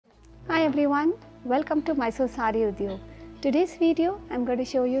Hi everyone, welcome to Mysore Saree Udyog. Today's video I am going to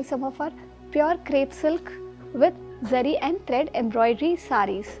show you some of our pure crepe silk with zari and thread embroidery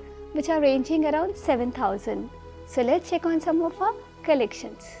sarees which are ranging around 7,000. So let's check on some of our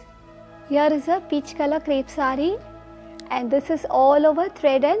collections. Here is a peach color crepe saree and this is all over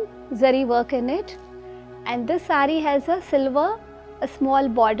thread and zari work in it, and this saree has a silver, a small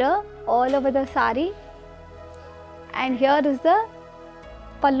border all over the saree, and here is the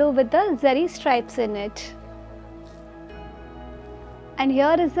pallu with the zari stripes in it. And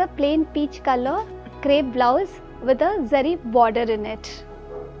here is a plain peach color crepe blouse with a zari border in it.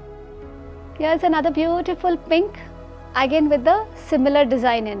 Here is another beautiful pink, again with the similar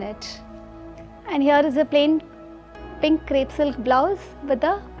design in it. And here is a plain pink crepe silk blouse with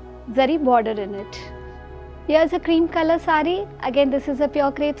a zari border in it. Here is a cream color saree, again this is a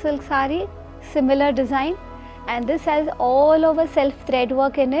pure crepe silk saree, similar design, and this has all over self thread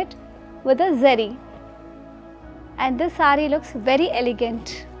work in it with a zari, and this saree looks very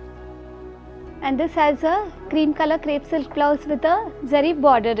elegant. And this has a cream color crepe silk blouse with a zari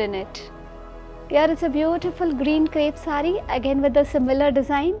border in it. Here is a beautiful green crepe saree, again with a similar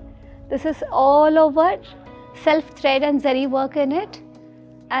design. This is all over self thread and zari work in it,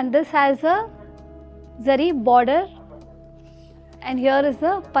 and this has a zari border, and here is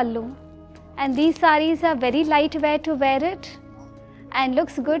the pallu. And these sarees are very lightweight to wear it and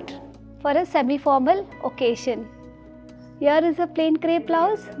looks good for a semi-formal occasion. Here is a plain crepe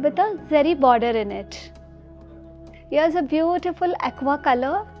blouse with a zari border in it. Here is a beautiful aqua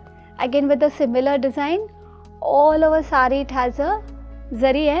color, again with a similar design. All over saree it has a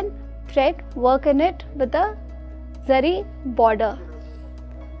zari and thread work in it with a zari border.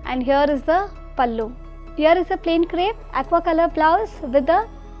 And here is the pallu. Here is a plain crepe aqua color blouse with a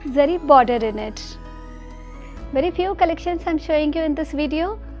zari border in it. Very few collections I am showing you in this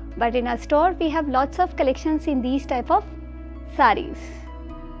video, but in our store we have lots of collections in these type of sarees.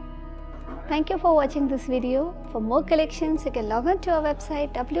 Thank you for watching this video. For more collections you can log on to our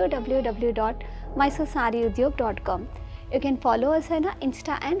website www.mysoresareeudyog.com. You can follow us on our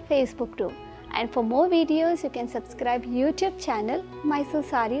Insta and Facebook too. And for more videos you can subscribe YouTube channel Mysore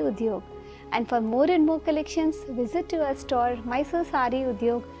Saree Udyog. And for more and more collections, visit to our store Mysore Saree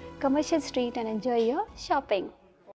Udyog, Commercial Street, and enjoy your shopping.